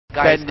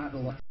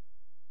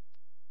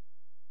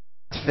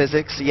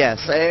Physics,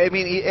 yes. I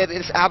mean, it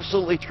is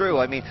absolutely true.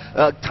 I mean,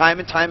 time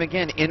and time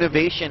again,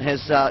 innovation has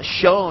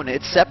shown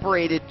it's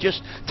separated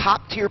just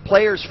top-tier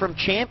players from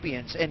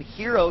champions. And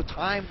Hero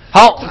time.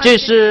 好，这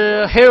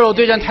是 Hero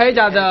对战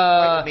Taeja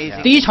的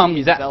第一场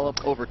比赛。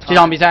这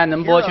场比赛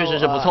能播确实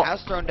是不错。Has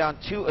thrown down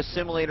 2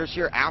 assimilators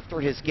here after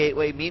his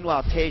gateway.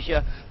 Meanwhile,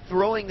 Taeja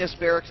throwing this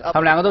barracks up.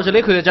 他们两个都是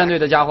Liquid 战队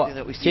的家伙。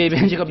这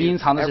边这个兵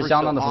藏的是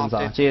相当的复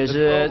杂，这也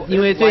是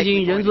因为最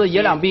近人族的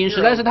野两兵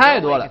实在是太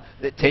多了。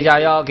Taeja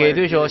要给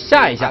对手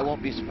吓一下。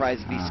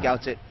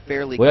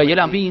我要野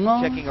两兵赢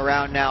哦。Checking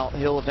around now,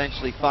 he'll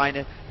eventually find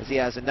it as he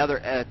has another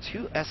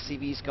 2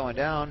 SCVs going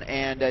down,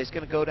 and he's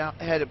going to go down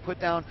ahead and put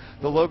down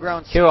the low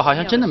ground. Hero 好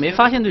像真的没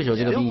发现对手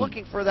这个兵营，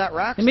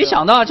没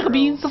想到这个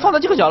兵都放在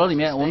这个角落里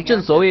面。我们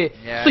正所谓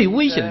最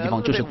危险的地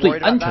方就是最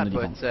安全的地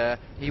方，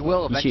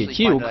一切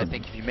皆有可能。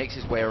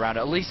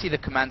At least see the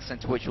command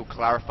center, which will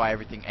clarify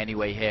everything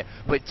anyway here.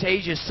 But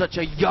Taeja is such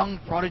a young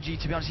prodigy,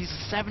 to be honest. He's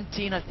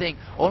 17, I think,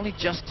 only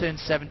just turned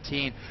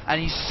 17,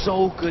 and he's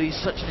so good. He's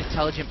such an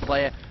intelligent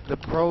player. The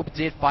probe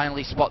did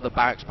finally spot the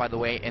barracks, by the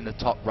way, in the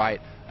top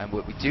right. And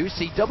what we do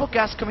see, double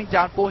gas coming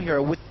down for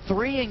Hero with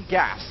 3 in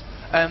gas.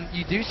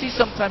 You do see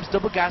sometimes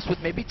double gas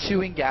with maybe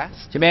 2 in gas.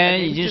 这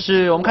边已经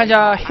是我们看一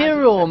下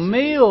Hero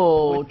没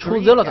有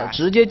出 Zealot，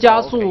 直接加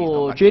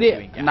速决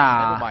裂，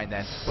那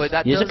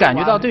也是感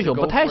觉到对手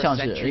不太像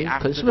是，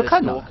可是不是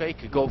看到了？应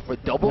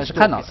该是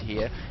看到了。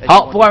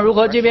好，不管如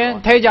何，这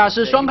边 Taeja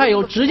是双开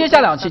油，直接下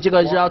2气，这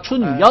个是要出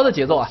女妖的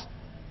节奏啊！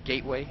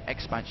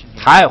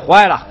 太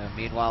坏了。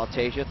Meanwhile,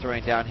 Taeja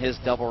throwing down his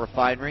double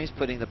refineries,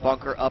 putting the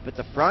bunker up at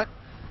the front,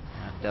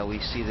 and we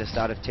see this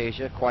out of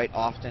Taeja quite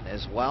often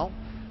as well.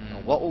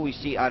 What will we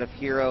see out of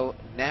Hero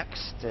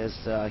next? Is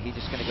he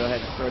just going to go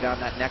ahead and throw down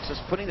that Nexus,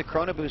 putting the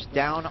Chrono Boost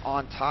down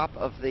on top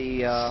of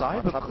the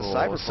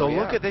Cyber? So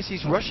look at this,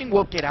 he's rushing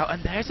Warp Gate out,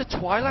 and there's a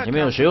Twilight. 有没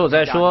有水友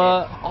在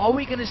说 Are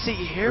we going to see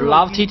Hero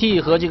Love TT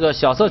和这个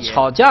小色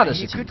吵架的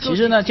事情？其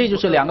实呢，这就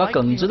是2个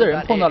耿直的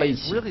人碰到了一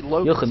起，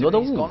有很多的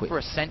误会。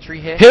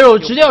Hero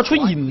直接要出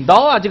引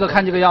刀啊！这个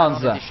看这个样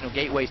子，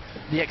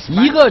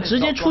一个直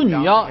接出女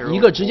妖，一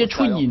个直接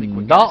出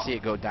引刀。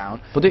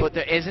不对，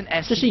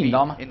这是引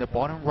刀吗？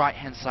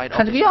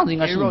看这个样子应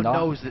该是引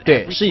刀，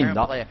对，是引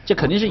刀，这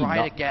肯定是引刀，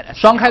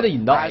双开的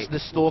引刀。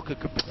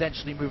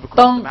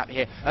当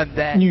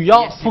女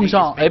妖碰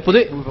上，哎，不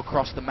对。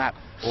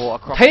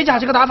Taeja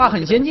这个打法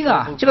很先进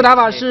啊，这个打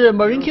法是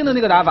Marine King 的那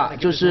个打法，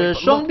就是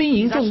双兵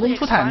营重攻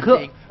出坦克。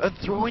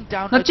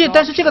那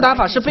但是这个打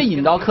法是被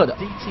引刀克的，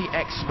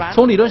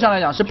从理论上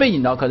来讲是被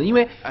引刀克的，因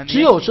为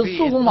只有是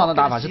速攻王的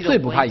打法是最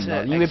不怕引刀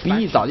的，因为兵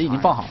役早就已经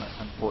放好了。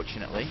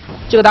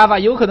这个打法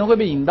有可能会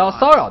被引刀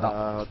骚扰到。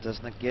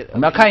我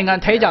们要看一看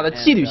Taeja 的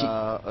纪律性。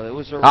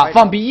好，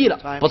放 BE 了，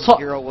不错。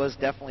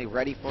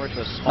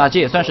那这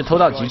也算是偷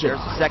到极致了，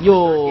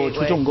又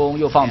出重攻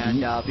又放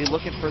BE。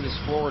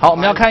好，我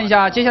们要看一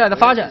下接下来的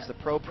发展。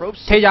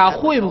Taeja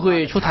会不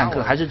会出坦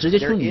克，还是直接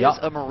出女妖？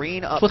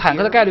出坦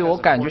克的概率我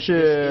感觉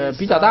是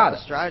比较大的。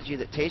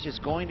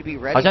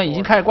好像已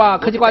经开始挂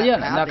科技挂件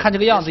了，那看这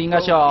个样子应该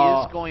是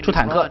要出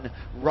坦克。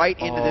Right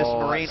into this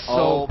Marine.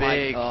 So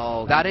big.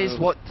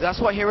 That's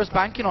what Hero's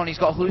banking on. He's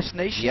got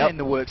hallucination in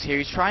the works here.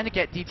 He's trying to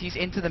get DTs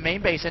into the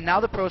main base, and now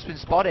the pro's been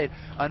spotted.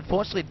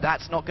 Unfortunately,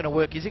 that's not going to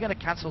work. Is he going to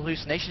cancel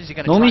hallucinations? Is he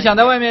going to? 农民想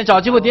在外面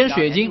找机会点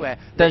水晶，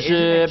但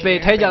是被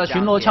Taeja 的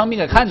巡逻枪兵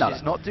给看到了。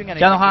这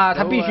样的话，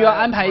他必须要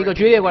安排一个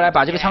决裂过来，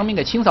把这个枪兵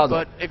给清扫走。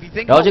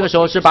然后这个时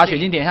候是把水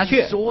晶点下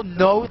去。哦，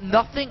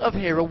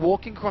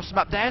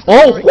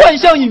幻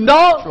象引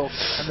刀，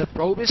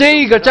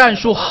这个战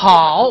术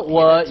好，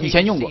我以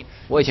前用过。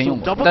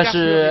但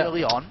是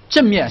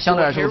正面相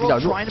对来说比较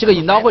弱，这个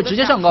引刀会直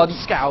接上高地，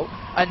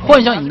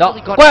幻象引刀，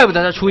怪不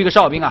得他出一个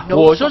哨兵啊！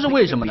我说是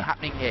为什么呢？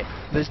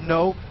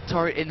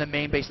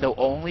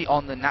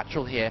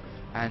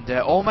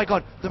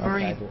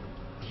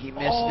 He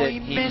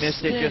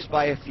missed it just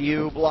by a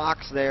few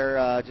blocks there.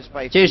 Just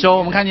by. 这时候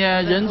我们看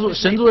见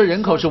神族的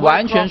人口是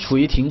完全处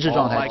于停滞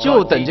状态，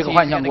就等这个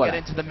幻象过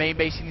来。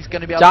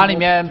家里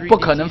面不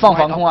可能放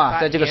防空啊，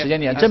在这个时间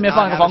点，正面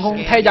放一个防空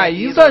，Taeja已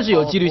经算是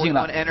有纪律性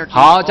了。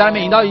好，家里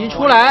面引刀已经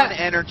出来，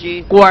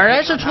果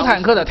然是出坦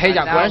克的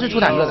Taeja，果然是出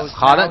坦克的。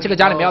好的，这个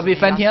家里面要被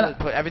翻天了，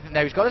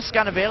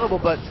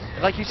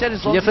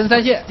直接分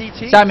3线，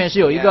下面是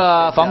有一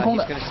个防空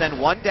的。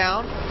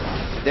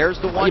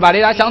 一把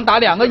雷达想打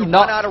2个引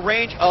刀，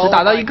只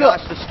打到1个。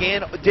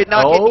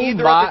Oh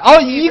my！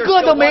 哦，1个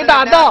都没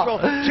打到。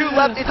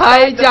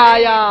Taeja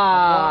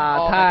呀，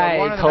太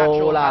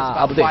偷了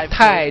啊，不对，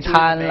太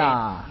贪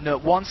了。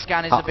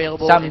好，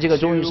下面这个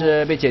终于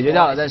是被解决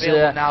掉了，但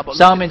是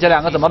上面这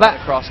2个怎么办？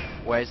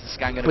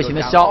 不行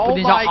的消，不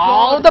行消，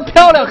好的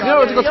漂亮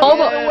 ，Hero 这个操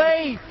作，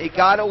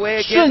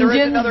瞬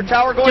间就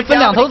分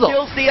2头走，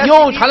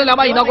又传了2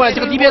把引刀过来，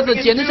这个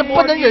DPS 简直是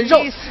不能忍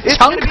受，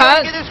强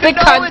砍被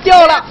砍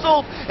掉了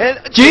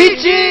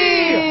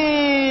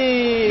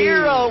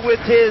 ，GG。Hero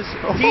with his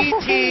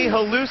DT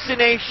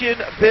hallucination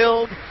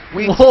build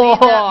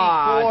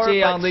哇，这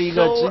样的一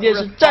个直接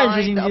是战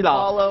术性击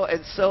倒。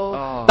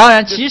当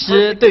然，其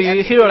实对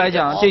于 Hero 来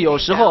讲，这有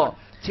时候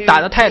打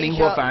得太灵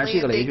活反而是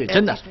一个累赘，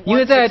真的。因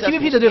为在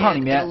TVP 的对抗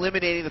里面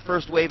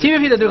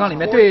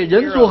对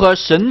人族和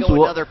神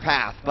族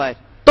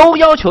都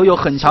要求有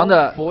很强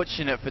的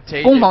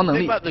攻防能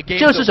力，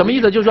这是什么意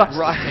思？就是说，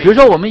比如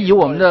说我们以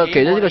我们的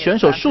给的这个选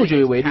手数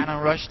据为例，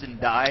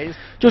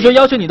就是说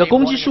要求你的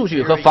攻击数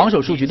据和防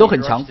守数据都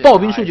很强，爆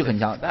兵数据很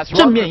强，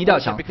正面一定要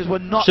强。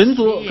神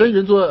族跟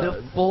人族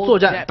作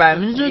战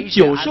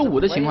95%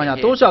的情况下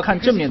都是要看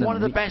正面的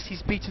能力，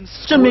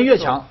正面越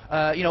强，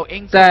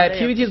在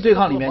PVT 的对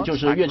抗里面就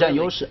是越占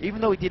优势。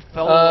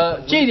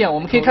这一点我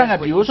们可以看看，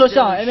比如说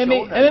像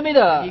MMA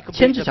的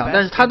牵制强，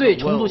但是他对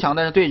虫族强，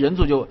但是对人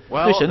族就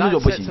神族就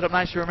不行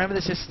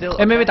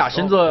 ，MMA 打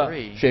神族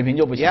水平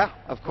就不行。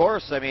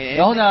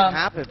然后呢，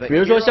比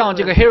如说像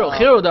这个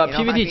Hero 的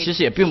PVT 其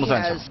实也并不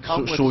算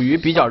强，属于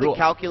比较弱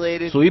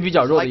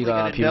的一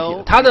个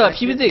PVT。他的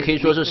PVT 可以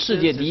说是世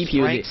界第一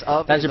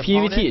PVT， 但是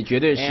PVT 绝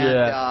对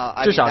是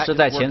至少是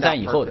在前3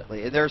以后的。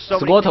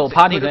Squirtle、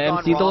Party 和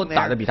MC 都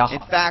打得比他好。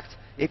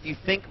If you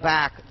think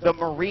back, the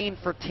Marine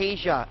for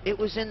Taeja, it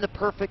was in the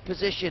perfect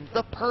position.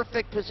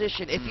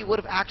 If he would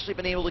have actually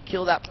been able to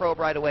kill that probe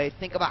right away,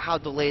 think about how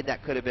delayed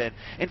that could have been.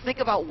 And think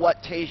about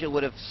what Taeja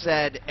would have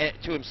said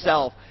to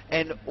himself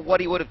and what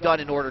he would have done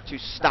in order to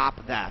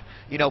stop that.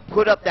 You know,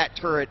 put up that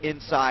turret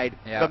inside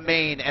the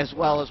main as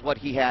well as what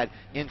he had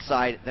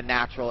inside the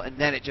natural, and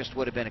then it just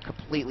would have been a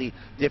completely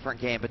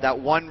different game. But that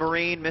one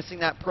Marine missing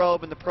that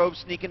probe and the probe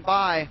sneaking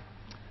by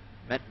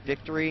meant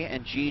victory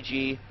and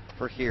GG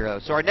for Hero.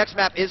 So our next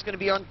map is going to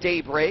be on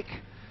Daybreak,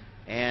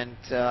 and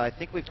I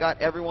think we've got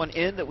everyone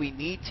in that we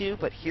need to,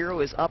 but Hero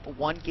is up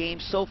 1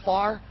 game so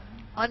far,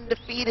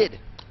 undefeated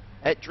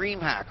at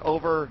DreamHack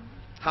over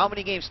how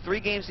many games? 3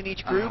 games in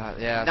each group?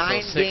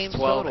 9 so 6, games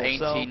 12, total. 18,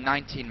 so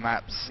 19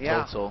 maps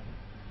total.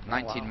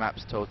 19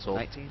 maps total.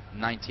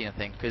 19 I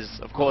think, because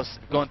of course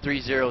going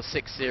 3-0,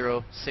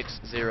 6-0,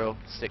 6-0,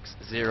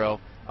 6-0,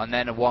 and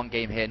then a 1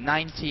 game here.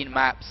 19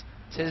 maps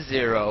to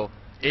 0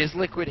 is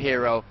Liquid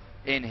Hero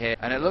in here,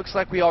 and it looks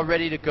like we are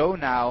ready to go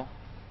now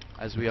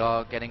as we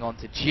are getting on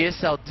to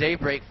GSL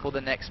Daybreak for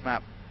the next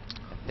map.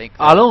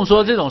 阿龙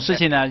说这种事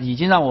情呢，已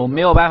经让我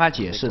没有办法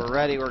解释。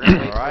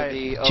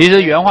其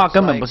实原话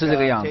根本不是这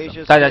个样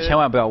子，大家千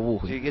万不要误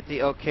会。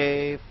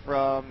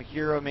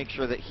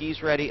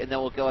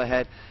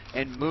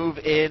And move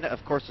in.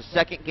 Of course, the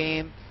second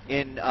game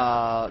in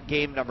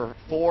game number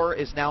 4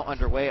 is now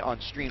underway on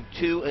stream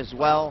 2 as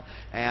well.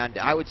 And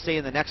I would say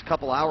in the next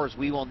couple hours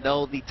we will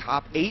know the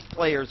top 8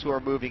 players who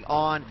are moving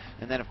on.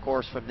 And then, of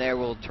course, from there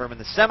we'll determine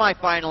the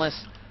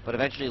semifinalists. But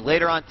eventually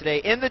later on today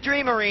in the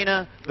Dream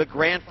Arena, the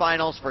grand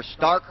finals for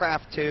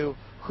StarCraft 2.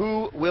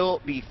 Who will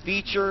be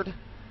featured?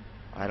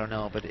 I don't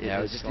know, but we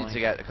just need to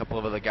get a couple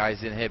of other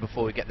guys in here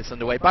before we get this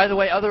underway. By the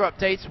way, other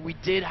updates, we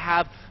did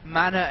have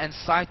Mana and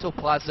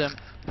Cytoplasm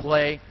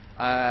play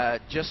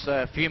just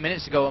a few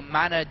minutes ago.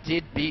 Mana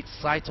did beat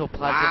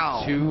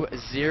Cytoplasm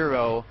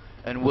 2-0,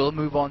 and we'll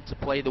move on to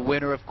play the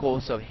winner, of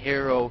course, of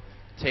Hero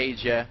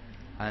Taeja.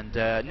 And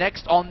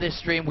next on this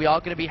stream, we are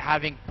going to be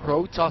having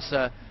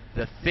Protosser,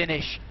 the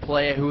Finnish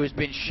player who has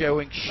been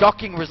showing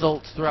shocking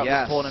results throughout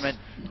the tournament,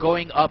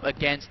 going up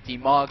against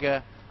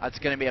Dimaga. It's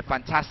going to be a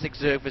fantastic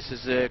Zerg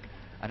versus Zerg,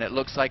 and it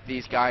looks like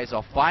these guys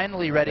are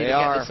finally ready to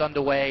get this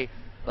underway.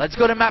 Let's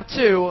go to map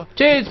 2.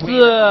 这次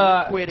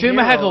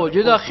DreamHack 我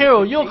觉得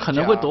Hero 又可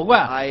能会夺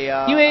冠，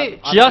因为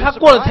只要他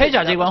过了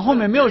Taeja 这关，后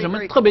面没有什么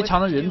特别强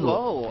的人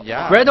族。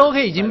Red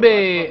OK 已经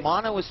被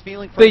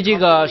这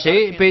个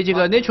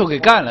Natural 给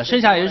干了，剩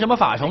下也是什么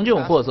法虫这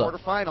种货色。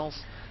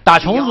打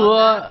虫族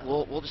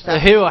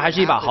Hero 还是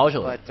一把好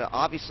手。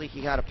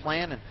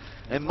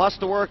It must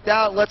have worked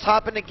out. Let's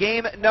hop into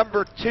game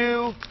number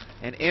 2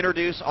 and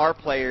introduce our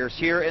players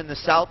here in the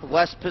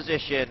southwest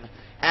position.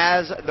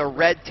 As the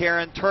Red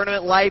Terran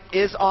tournament life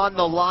is on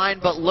the line,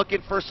 but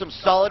looking for some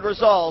solid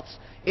results,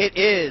 it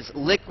is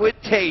Liquid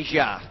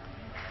Taeja.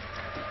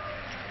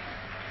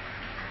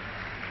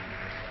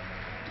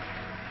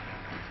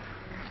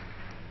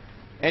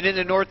 And in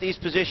the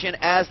northeast position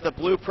as the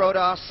Blue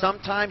Protoss,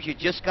 sometimes you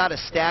just got to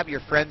stab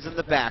your friends in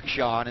the back,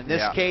 Sean. In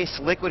this case,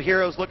 Liquid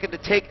Hero's looking to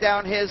take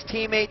down his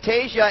teammate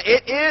Taeja.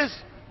 It is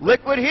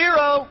Liquid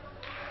Hero.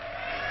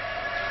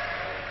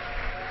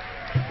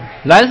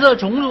 蓝色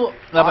虫族，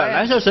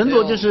蓝色神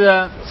族就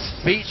是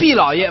毕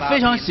老爷非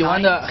常喜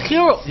欢的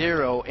Hero，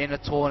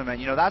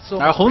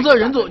 而红色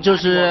人族就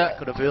是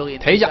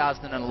Taeja。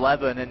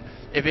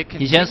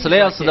以前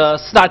Slayers 的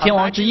4大天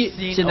王之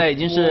一，现在已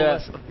经是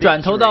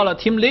转投到了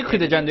Team Liquid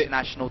的战队。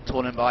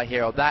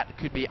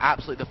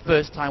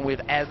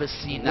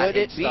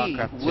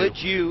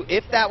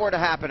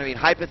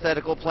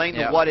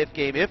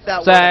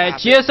在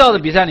GSL 的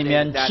比赛里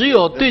面，只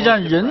有对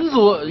战人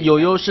族有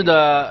优势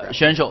的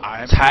选手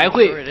才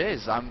会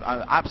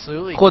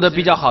获得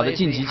比较好的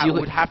晋级机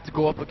会。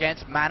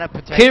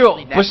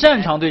Hero 不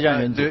擅长对战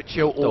人族，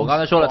我刚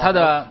才说了，他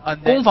的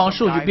攻防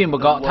数据并不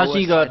高，他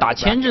是一个打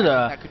牵制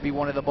的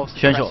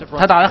选手，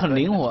他打得很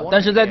灵活，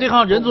但是在对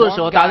抗人族的时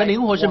候，打得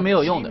灵活是没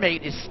有用的。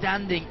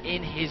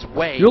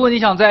如果你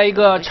想在一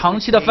个长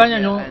期的番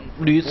战中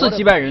屡次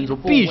击败人族，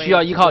必须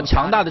要依靠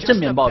强大的正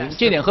面暴兵，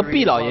这点和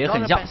毕老爷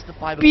很像。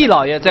毕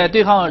老爷在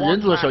对抗人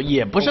族的时候，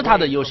也不是他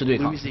的优势对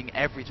抗，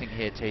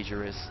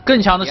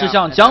更强的是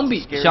像姜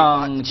比、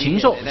像禽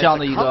兽这样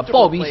的一个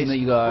暴兵型的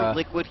一个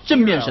正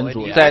面神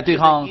族，在对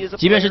抗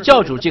即便是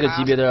教主这个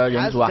级别的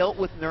人族啊，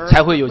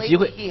才会有机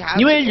会。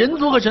因为人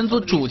族和神族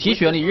主题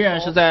旋律仍然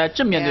是在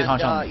正面对抗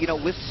上的，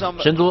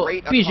神族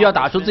必须要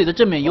打出自己的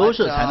正面优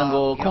势，才能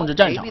够控制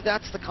战场。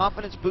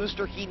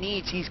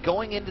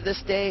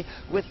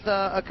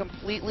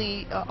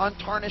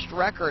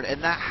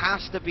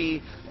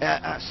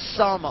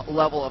Some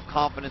level of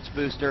confidence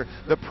booster.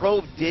 The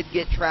probe did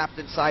get trapped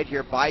inside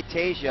here by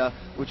Taeja,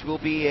 which will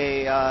be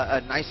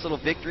a nice little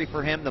victory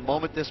for him. The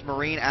moment this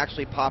Marine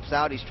actually pops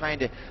out, he's trying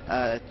to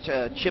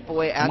chip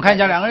away at. 我们看一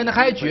下两个人的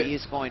开局。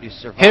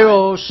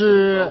Hero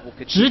是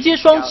直接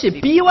双气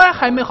 ，BY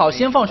还没好，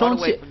先放双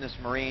气，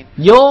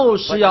又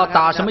是要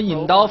打什么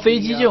引刀飞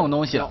机这种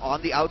东西了。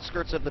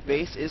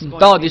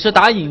到底是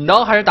打引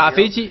刀还是打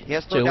飞机？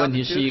这个问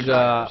题是一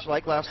个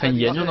很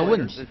严重的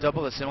问题。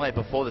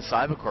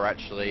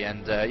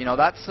And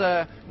that's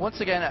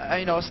once again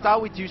a style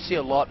we do see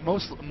a lot,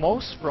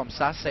 most from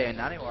Sase and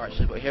Naniwa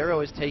actually, but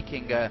Hero is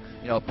taking a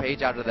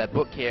page out of their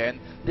book here, and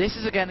this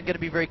is again going to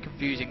be very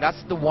confusing.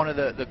 That's one of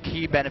the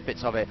key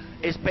benefits of it.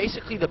 It's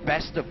basically the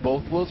best of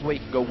both worlds, where you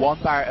can go one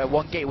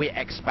gateway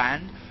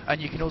expand, and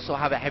you can also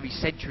have a heavy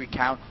sentry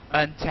count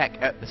and tech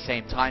at the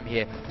same time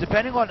here,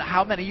 depending on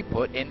how many you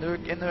put in the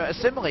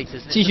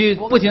assimilators. 继续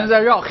不停的在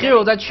绕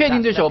 ，Hero 在确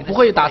定对手不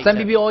会打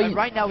3BB all in，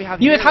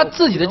 因为他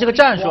自己的这个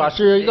战术啊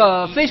是一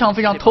个非常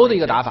偷的一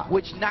个打法，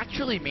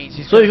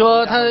所以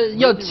说他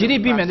要极力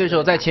避免对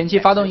手在前期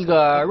发动一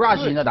个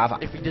rush 型的打法。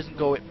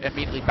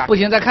不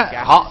停地在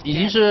看，好，已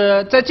经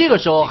是在这个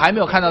时候还没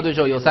有看到对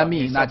手有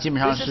3B， 那基本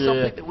上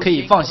是可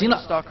以放心了。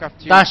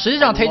但实际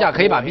上 Taeja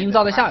可以把兵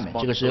造在下面，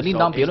这个是另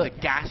当别论。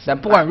但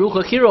不管如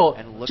何 ，Hero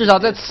至少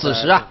在此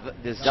时啊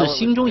是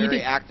心中一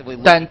定。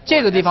但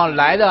这个地方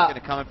来的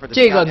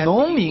这个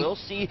农民，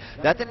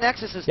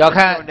要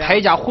看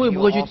Taeja会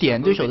不会去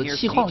点对手的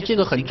气矿，这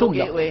个很重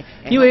要。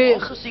因为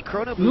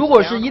如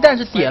果是一旦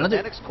是点了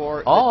对，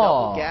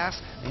哦。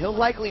He'll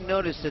likely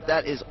notice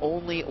that is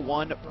only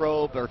one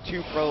probe or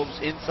two probes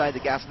inside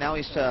the gas. Now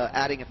he's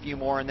adding a few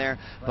more in there,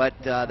 but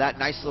that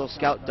nice little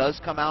scout does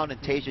come out, and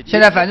Taeja. 现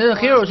在反正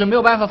Hero 是没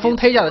有办法封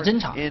Taeja 的真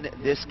场。In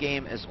this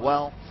game as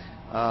well,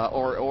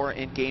 or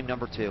in game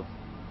number 2.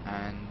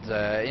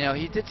 And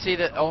he did say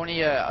that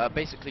only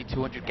basically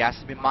 200 gas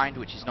has been mined,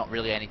 which is not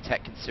really any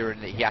tech, considering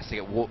that he has to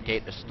get warp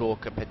gate the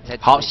stalker potentially.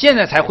 好，现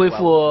在才恢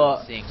复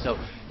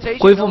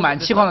满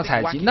气矿的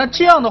采集。那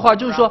这样的话，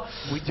就是说，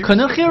可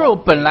能 Hero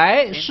本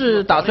来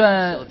是打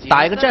算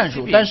打一个战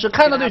术，但是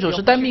看到对手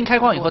是单兵开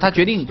矿以后，他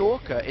决定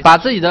把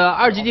自己的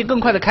2基地更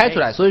快的开出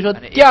来，所以说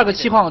第二个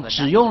气矿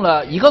只用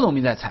了一个农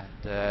民在采。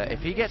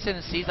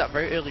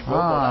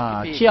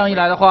啊，这样一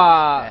来的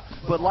话，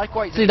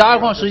自己的2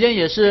矿时间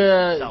也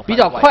是比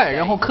较快，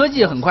然后科技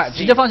也很快，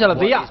直接放下了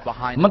维亚。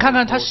我们看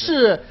看他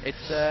是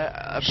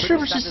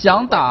不是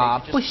想打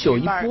不朽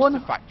一波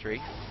呢？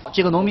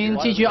这个农民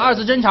进去2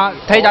次侦查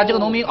，Taeja这个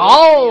农民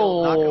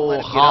哦，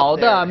好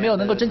的，没有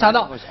能够侦查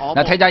到。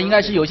那Taeja应该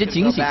是有些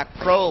警醒，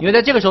因为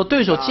在这个时候，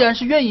对手既然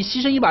是愿意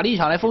牺牲一把立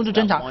场来封住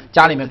侦查，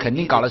家里面肯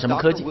定搞了什么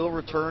科技，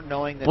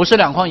不是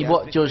2矿一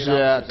波，就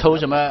是偷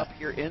什么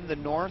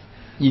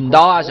引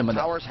刀啊什么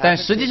的。但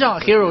实际上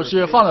Hero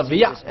是放了维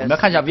亚，我们要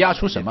看一下维亚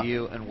出什么。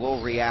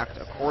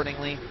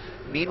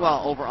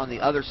Meanwhile, over on the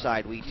other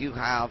side, we do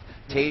have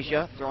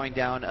Taeja throwing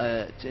down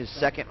his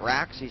second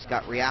racks. He's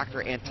got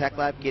Reactor and Tech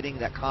Lab getting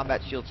that combat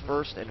shields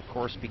first, and of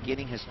course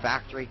beginning his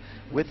factory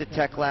with the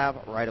Tech Lab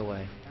right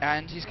away.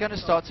 And he's going to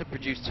start to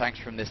produce tanks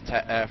from this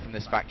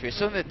factory. It's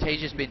something that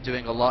Taeja's been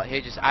doing a lot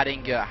here, just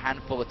adding a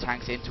handful of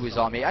tanks into his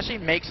army. It actually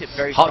makes it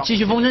very. 好，继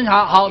续封侦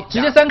查，好，直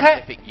接3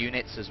开。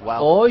Units as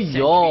well. 哦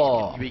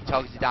哟。Be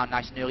targeted down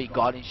nice and early.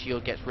 Guardian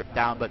shield gets ripped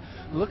down, but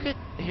look at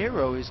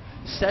Hero is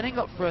setting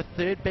up for a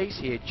third base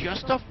here,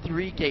 just off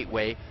 3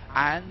 gateway.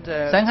 And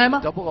 3开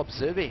吗？ double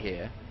observer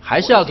here. 还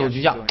是要走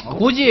巨象，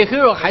估计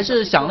Hero 还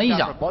是想了一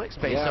想，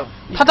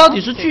他到底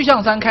是巨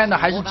象3开呢，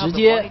还是直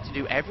接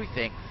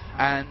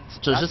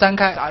只是3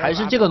开，还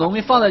是这个农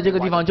民放在这个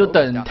地方就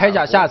等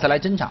Taeja下次来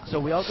侦查？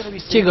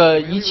这个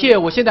一切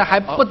我现在还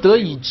不得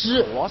已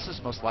知，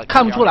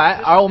看不出来。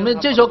而我们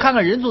这时候看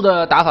看人族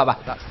的打法吧。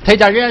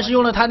Taeja仍然是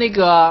用了他那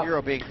个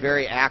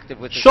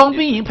双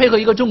兵营配合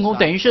一个重工，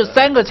等于是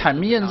3个产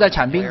兵线在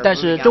产兵，但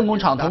是重工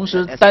厂同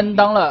时担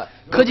当了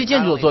科技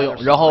建筑的作用，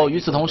然后与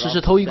此同时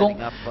是偷一攻。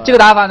这个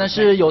打法呢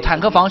是有坦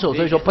克防守，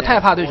所以说不太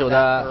怕对手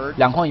的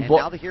两框一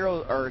波。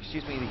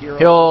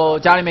Hero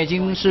家里面已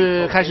经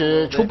是开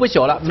始出不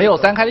朽了，没有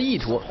3开的意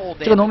图。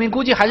这个农民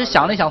估计还是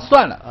想了想，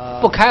算了，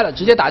不开了，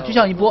直接打巨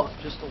像一波。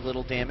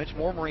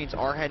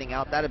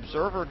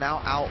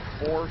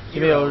这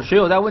边有水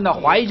友在问到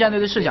华裔战队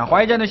的事情，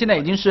华裔战队现在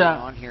已经是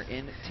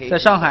在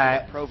上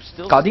海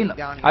搞定了，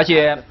而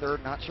且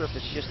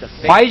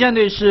华裔战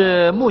队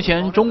是目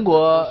前中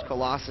国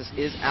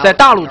在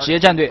大陆职业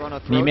战队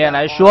里面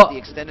来说，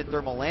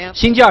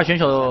星际2选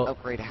手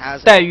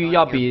待遇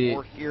要比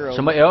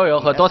什么 LL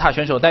和 DOTA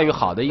选手待遇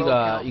好的一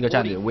个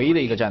战队，唯一的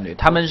一个战队。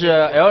他们是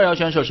LL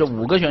选手是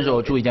5个选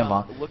手住一间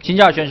房，星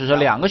际2选手是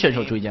2个选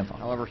手住一间房。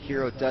However,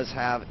 Hero does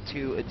have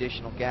 2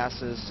 additional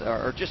gases,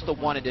 or just the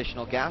 1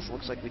 additional gas.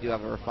 Looks like we do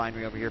have a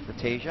refinery over here for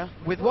Taeja.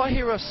 With what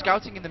Hero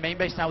scouting in the main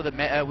base now, with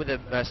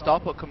a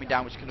starport coming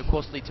down, which can of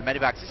course lead to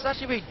medevacs, it's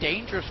actually very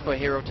dangerous for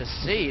Hero to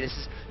see. This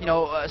is,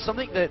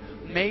 something that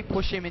may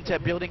push him into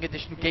building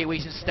additional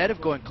gateways instead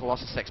of going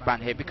Colossus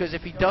expand here. Because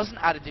if he doesn't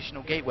add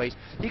additional gateways,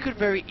 he could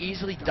very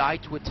easily die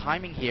to a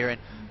timing here. And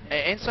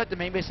inside the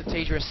main base of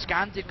Taeja, a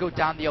scan did go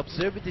down. The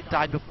observer did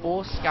die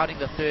before scouting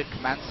the 3rd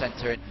command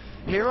center.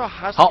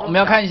好，我们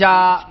要看一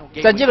下，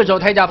在这个时候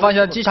Taeja方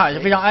向的机场也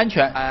是非常安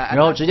全，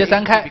然后直接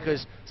3开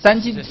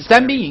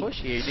，3兵营。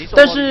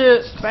但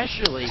是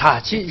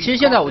其实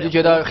现在我就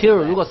觉得 Hero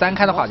如果3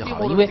开的话就好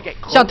了，因为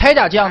像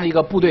Taeja这样的一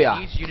个部队啊，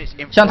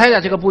像Taeja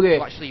这个部队，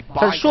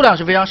它的数量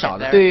是非常少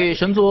的，对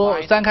神族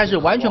3开是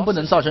完全不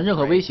能造成任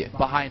何威胁。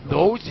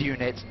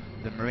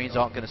The Marines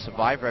aren't going to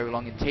survive very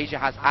long, and Taeja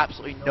has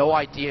absolutely no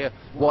idea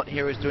what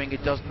Hero is doing. He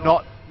does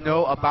not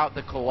know about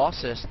the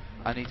Colossus,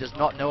 and he does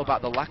not know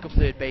about the lack of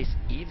 3rd base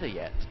either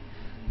yet.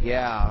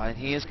 Yeah, and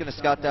he is going to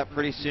scout that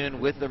pretty soon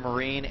with the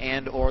Marine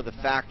and or the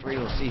factory.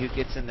 We'll see who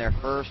gets in there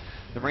first.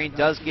 The Marine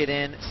does get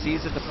in,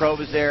 sees that the probe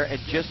is there, and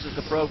just as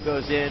the probe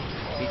goes in,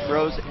 he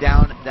throws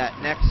down that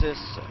Nexus,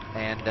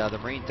 and the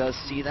Marine does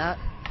see that.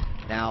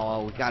 Now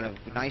we've got a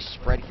nice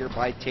spread here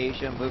by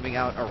Taeja moving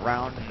out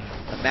around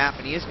the map,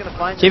 and he is going to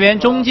find. 这边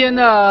中间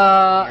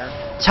的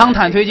枪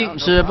坦推进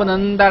是不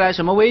能带来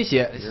什么威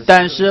胁，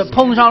但是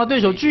碰上了对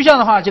手巨像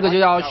的话，这个就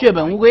叫血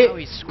本无归。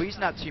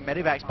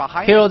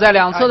Hero 在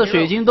2侧的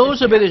水晶都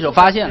是被对手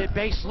发现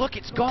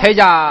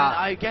，Taeja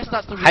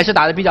还是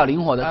打得比较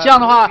灵活的。这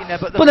样的话，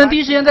不能第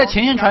一时间在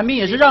前线传兵，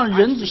也是让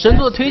神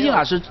族的推进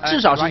啊是至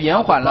少是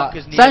延缓了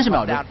30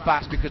秒钟。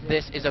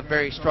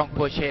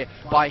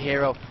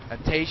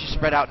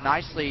Spread out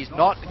nicely. He's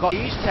not got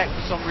siege tech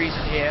for some reason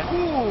here.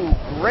 Ooh,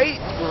 great!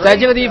 在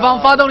这个地方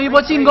发动了一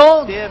波进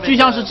攻，巨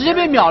像是直接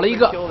被秒了一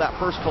个。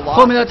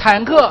后面的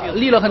坦克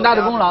立了很大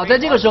的功劳，在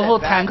这个时候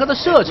坦克的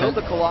射程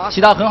起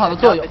到很好的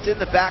作用，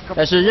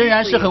但是仍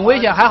然是很危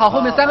险。还好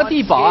后面3个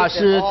地堡啊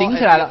是顶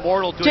起来了。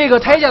这个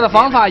Taeja的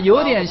防法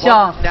有点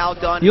像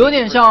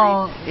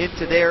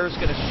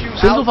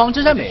神族防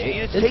真善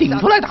美，顶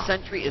出来打。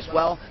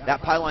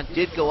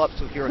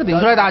这顶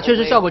出来打确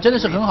实效果真的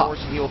是很好。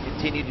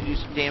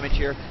Damage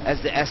here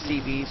as the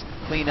SCVs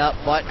clean up,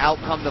 but out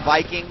come the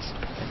Vikings,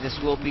 and this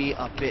will be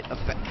a bit of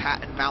a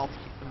cat and mouse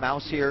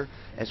here,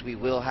 as we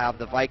will have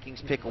the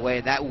Vikings pick away,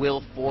 and that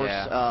will force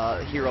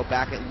Hero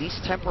back at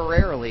least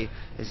temporarily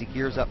as he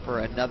gears up for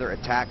another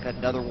attack,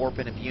 another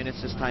warping of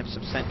units, this time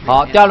some sentries.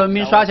 好，第2轮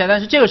兵刷起来，但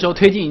是这个时候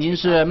推进已经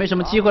是没什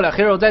么机会了。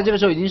Hero 在这个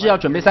时候已经是要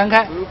准备3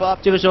开，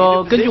这个时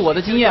候根据我的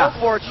经验啊，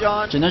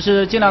只能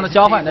是尽量的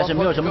交换，但是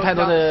没有什么太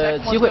多的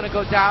机会。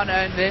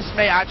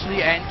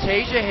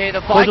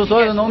挥出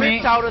所有的农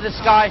民。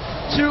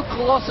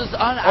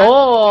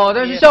哦，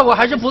但是效果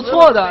还是不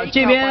错的。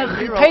这边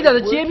Taeja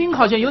的接兵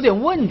好像有点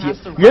问题，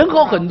人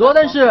口很多，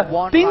但是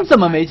兵怎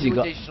么没几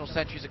个？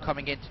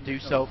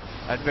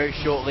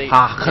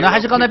啊，可能还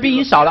是刚才兵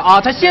营少了啊，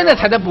他现在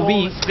才在补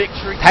兵营。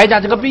Taeja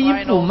这个兵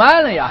营补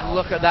慢了呀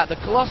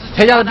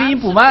，Taeja的兵营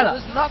补慢了。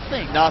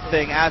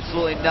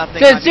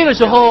在这个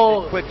时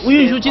候，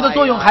运输机的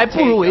作用还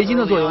不如围巾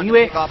的作用，因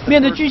为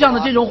面对巨像的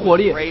这种火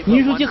力，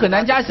运输机很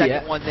难加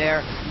血。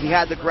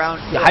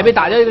还被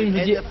打掉一个运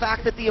输机。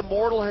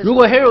如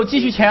果 Hero 继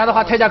续前压的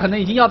话，Taeja可能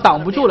已经要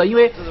挡不住了，因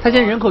为他现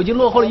在人口已经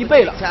落后了1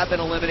倍了。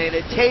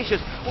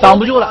挡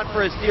不住了，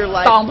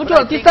挡不住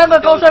了！第3个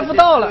高帅富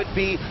到了。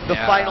奇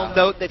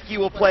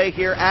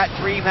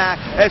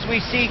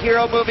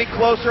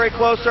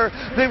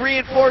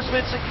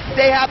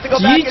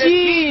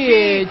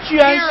迹，居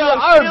然是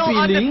2比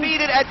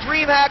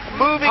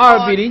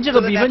0，2比0，这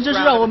个比分真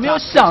是让我没有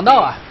想到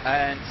啊！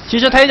其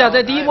实Taeja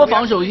在第1波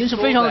防守已经是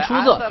非常的出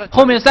色，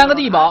后面3个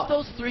地堡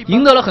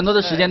赢得了很多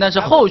的时间，但是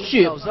后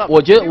续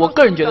我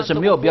个人觉得是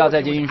没有必要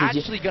再接运输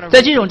机。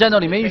在这种战斗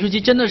里面，运输机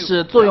真的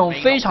是作用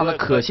非常的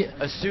可信，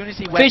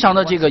非常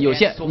的这个有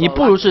限，你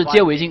不如是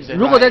接围巾。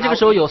如果在这个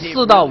时候有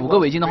4到5个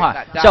围巾的话，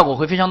效果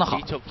会非常的好。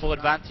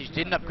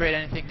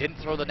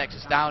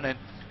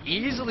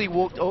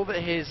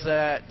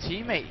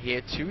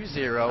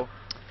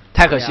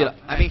太可惜了。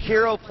 I mean,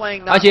 Hero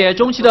playing 而且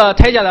中期的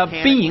Taeja 的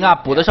兵营啊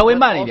补的稍微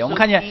慢了一点，我们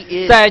看见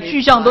在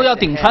巨象都要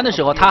顶穿的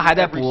时候，他还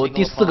在补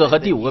第4个和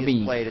第5个兵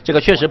营，这个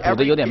确实补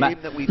的有点慢。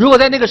如果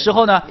在那个时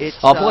候呢，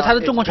不过他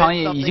的重工厂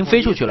也已经飞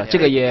出去了，这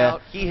个也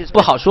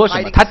不好说什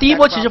么。他第一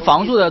波其实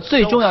防住的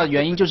最重要的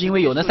原因就是因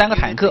为有那3个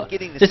坦克，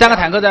这3个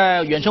坦克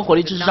在远程火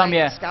力支持上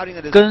面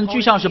跟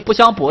巨象是不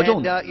相伯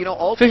仲的，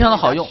非常的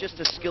好用。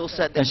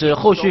但是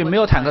后续没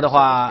有坦克的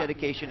话，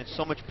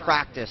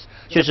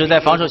确实在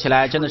防守起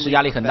来真的是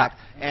压力很大。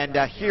 And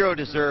Hero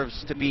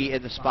deserves to be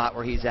in the spot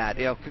where he's at.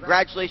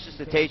 Congratulations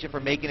to Taeja for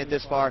making it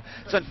this far.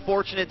 It's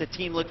unfortunate that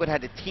Team Liquid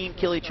had to team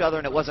kill each other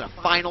and it wasn't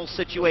a final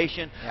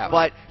situation. Yeah.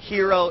 But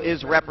Hero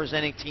is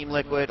representing Team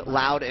Liquid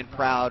loud and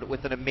proud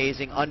with an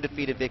amazing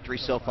undefeated victory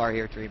so far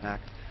here at DreamHack.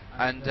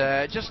 And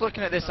just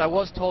looking at this, I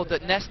was told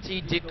that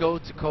Nesty did go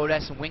to Code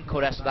S and win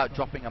Code S without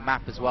dropping a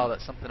map as well.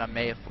 That's something I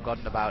may have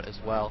forgotten about as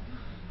well.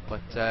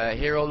 But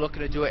Hero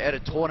looking to do it at a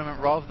tournament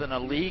rather than a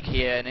league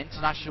here, an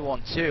international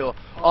one too.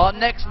 Our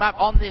next map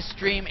on this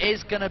stream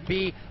is going to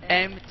be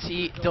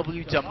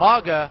MTW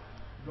Damaga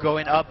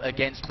going up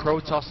against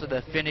Protoss,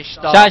 the Finnish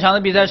star. 下一场的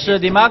比赛是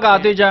Damaga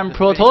对战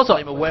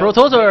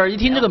Protoss。Protoss 一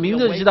听这个名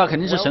字就知道肯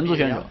定是神族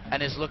选手。And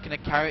is looking to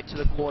carry it to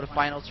the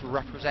quarterfinal to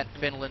represent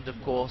Finland, of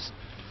course.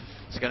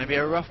 It's going to be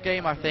a rough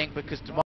game, I think, because